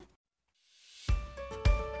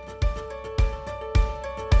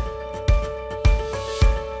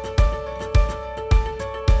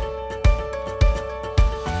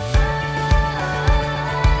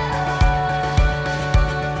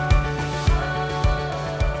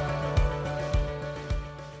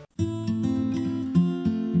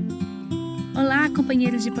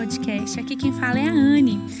companheiro de podcast, aqui quem fala é a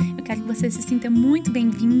Anne. Eu quero que você se sinta muito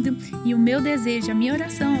bem-vindo e o meu desejo, a minha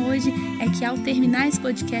oração hoje é que ao terminar esse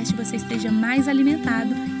podcast você esteja mais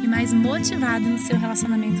alimentado e mais motivado no seu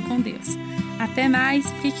relacionamento com Deus. Até mais,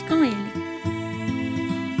 fique com Ele.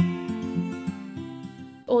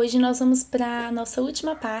 Hoje nós vamos para a nossa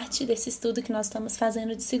última parte desse estudo que nós estamos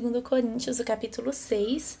fazendo de 2 Coríntios, o capítulo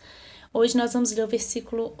 6. Hoje nós vamos ler o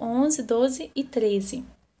versículo 11, 12 e 13.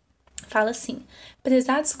 Fala assim: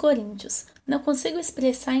 Prezados coríntios, não consigo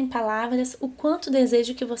expressar em palavras o quanto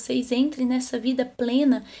desejo que vocês entrem nessa vida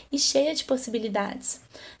plena e cheia de possibilidades.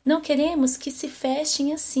 Não queremos que se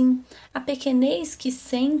fechem assim. A pequenez que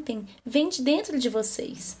sentem vem de dentro de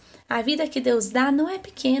vocês. A vida que Deus dá não é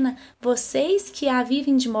pequena, vocês que a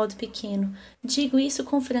vivem de modo pequeno. Digo isso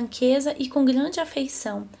com franqueza e com grande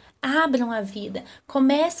afeição. Abram a vida,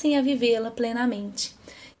 comecem a vivê-la plenamente.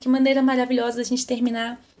 Que maneira maravilhosa a gente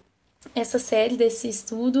terminar essa série desse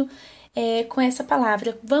estudo com essa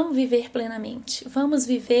palavra: vamos viver plenamente, vamos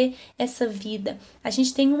viver essa vida. A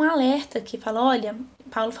gente tem um alerta que fala, olha,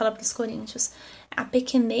 Paulo fala para os coríntios, a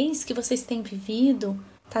pequenez que vocês têm vivido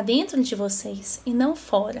está dentro de vocês e não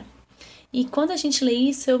fora. E quando a gente lê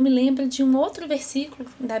isso, eu me lembro de um outro versículo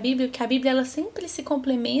da Bíblia, que a Bíblia ela sempre se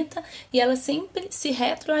complementa e ela sempre se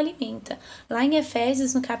retroalimenta. Lá em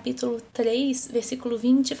Efésios, no capítulo 3, versículo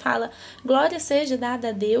 20, fala: Glória seja dada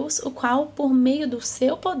a Deus, o qual, por meio do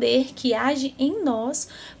seu poder que age em nós,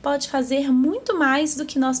 pode fazer muito mais do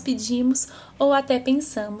que nós pedimos ou até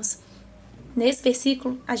pensamos. Nesse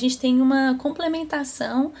versículo, a gente tem uma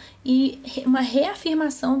complementação e uma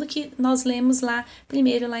reafirmação do que nós lemos lá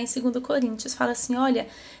primeiro, lá em 2 Coríntios. Fala assim, olha,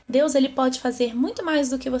 Deus ele pode fazer muito mais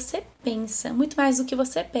do que você pensa, muito mais do que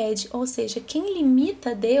você pede. Ou seja, quem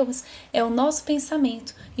limita Deus é o nosso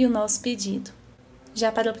pensamento e o nosso pedido.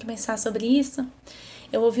 Já parou para pensar sobre isso?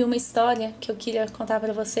 Eu ouvi uma história que eu queria contar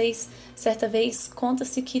para vocês. Certa vez,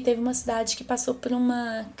 conta-se que teve uma cidade que passou por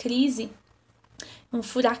uma crise, um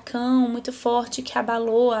furacão muito forte que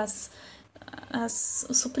abalou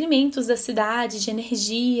os suprimentos da cidade, de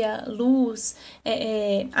energia, luz,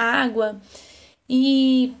 água.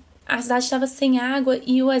 E a cidade estava sem água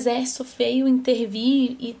e o exército veio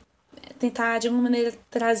intervir e tentar, de alguma maneira,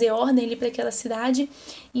 trazer ordem ali para aquela cidade.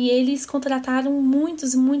 E eles contrataram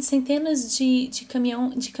muitos, centenas de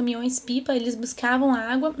caminhões-pipa. Eles buscavam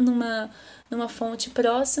água numa fonte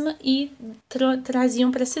próxima e traziam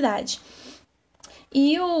para a cidade.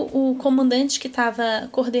 E o comandante que estava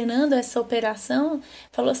coordenando essa operação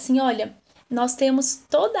falou assim, olha, nós temos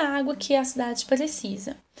toda a água que a cidade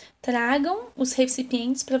precisa. Tragam os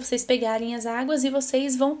recipientes para vocês pegarem as águas e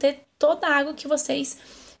vocês vão ter toda a água que vocês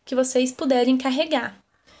puderem carregar.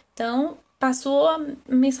 Então, passou a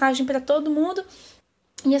mensagem para todo mundo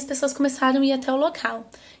e as pessoas começaram a ir até o local.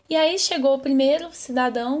 E aí chegou o primeiro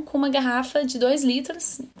cidadão com uma garrafa de 2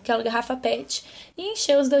 litros, aquela garrafa PET, e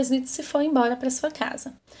encheu os 2 litros e foi embora para sua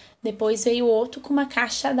casa. Depois veio outro com uma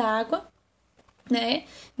caixa d'água, né,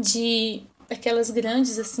 de aquelas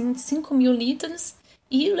grandes assim, de 5.000 litros,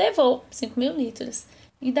 e levou 5.000 litros.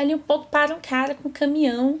 E dali um pouco para um cara com um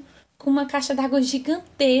caminhão, com uma caixa d'água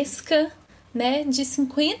gigantesca, né, de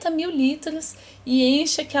 50.000 litros, e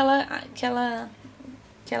enche aquela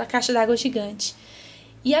caixa d'água gigante.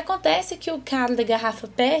 E acontece que o cara da garrafa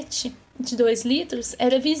PET de 2 litros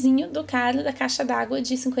era vizinho do cara da caixa d'água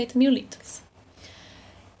de 50.000 litros.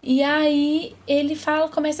 E aí ele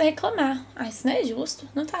começa a reclamar. Isso não é justo,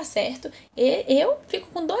 não tá certo. Eu fico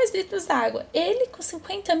com 2 litros d'água, ele com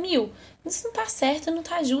 50.000. Isso não tá certo, não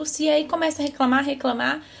tá justo. E aí começa a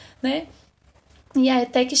reclamar, né? E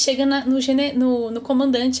até que chega no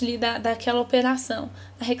comandante ali daquela operação,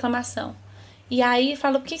 a reclamação. E aí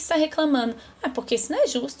fala, por que você está reclamando? Porque isso não é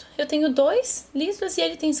justo. Eu tenho 2 litros e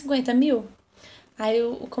ele tem 50.000. Aí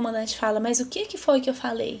o comandante fala, mas o que foi que eu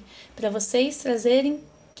falei? Para vocês trazerem,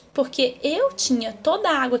 porque eu tinha toda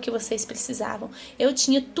a água que vocês precisavam. Eu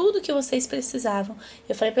tinha tudo que vocês precisavam.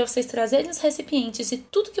 Eu falei para vocês trazerem os recipientes e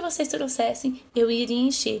tudo que vocês trouxessem, eu iria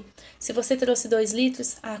encher. Se você trouxe 2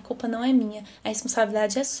 litros, a culpa não é minha. A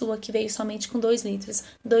responsabilidade é sua, que veio somente com 2 litros.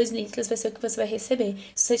 2 litros vai ser o que você vai receber.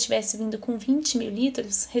 Se você tivesse vindo com 20.000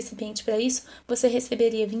 litros, recipiente para isso, você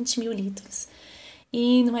receberia 20.000 litros.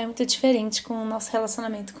 E não é muito diferente com o nosso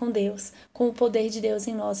relacionamento com Deus, com o poder de Deus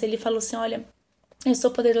em nós. Ele falou assim, olha, eu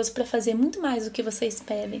sou poderoso para fazer muito mais do que vocês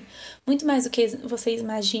pedem, muito mais do que vocês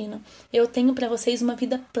imaginam. Eu tenho para vocês uma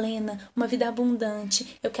vida plena, uma vida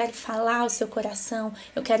abundante. Eu quero falar ao seu coração,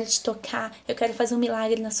 eu quero te tocar, eu quero fazer um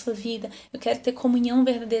milagre na sua vida, eu quero ter comunhão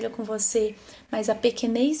verdadeira com você. Mas a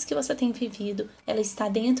pequenez que você tem vivido, ela está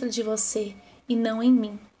dentro de você e não em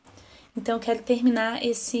mim. Então eu quero terminar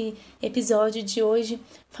esse episódio de hoje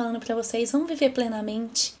falando para vocês, vamos viver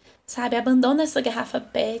plenamente, sabe? Abandona essa garrafa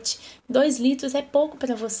PET, 2 litros é pouco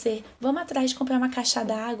para você, vamos atrás de comprar uma caixa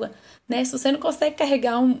d'água, né? Se você não consegue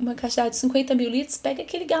carregar uma caixa de 50 mil litros, pega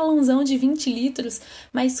aquele galãozão de 20 litros,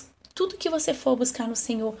 mas tudo que você for buscar no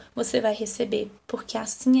Senhor, você vai receber, porque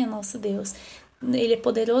assim é nosso Deus. Ele é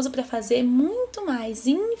poderoso para fazer muito mais,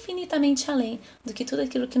 infinitamente além do que tudo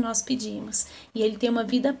aquilo que nós pedimos. E Ele tem uma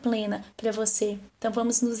vida plena para você. Então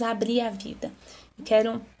vamos nos abrir à vida. Eu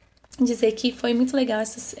quero dizer que foi muito legal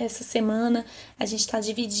essa semana, a gente está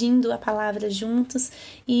dividindo a palavra juntos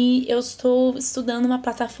e eu estou estudando uma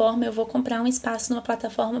plataforma, eu vou comprar um espaço numa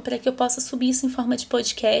plataforma para que eu possa subir isso em forma de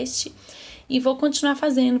podcast. E vou continuar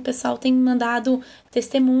fazendo. O pessoal tem mandado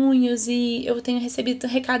testemunhos e eu tenho recebido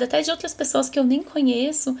recado até de outras pessoas que eu nem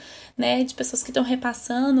conheço, né? De pessoas que estão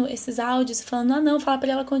repassando esses áudios e falando, não, fala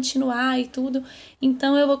para ela continuar e tudo.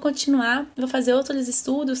 Então eu vou continuar, vou fazer outros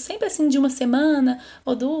estudos, sempre assim de uma semana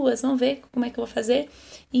ou 2, vamos ver como é que eu vou fazer.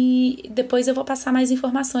 E depois eu vou passar mais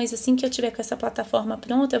informações. Assim que eu tiver com essa plataforma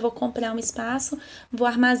pronta, eu vou comprar um espaço, vou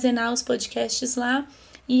armazenar os podcasts lá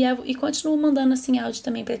e continuo mandando assim áudio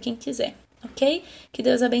também para quem quiser. Ok? Que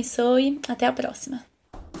Deus abençoe. Até a próxima.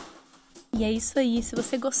 E é isso aí. Se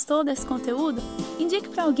você gostou desse conteúdo, indique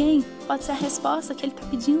para alguém. Pode ser a resposta que ele está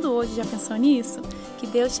pedindo hoje. Já pensou nisso? Que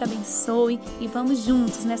Deus te abençoe e vamos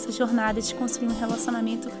juntos nessa jornada de construir um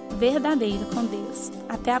relacionamento verdadeiro com Deus.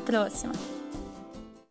 Até a próxima.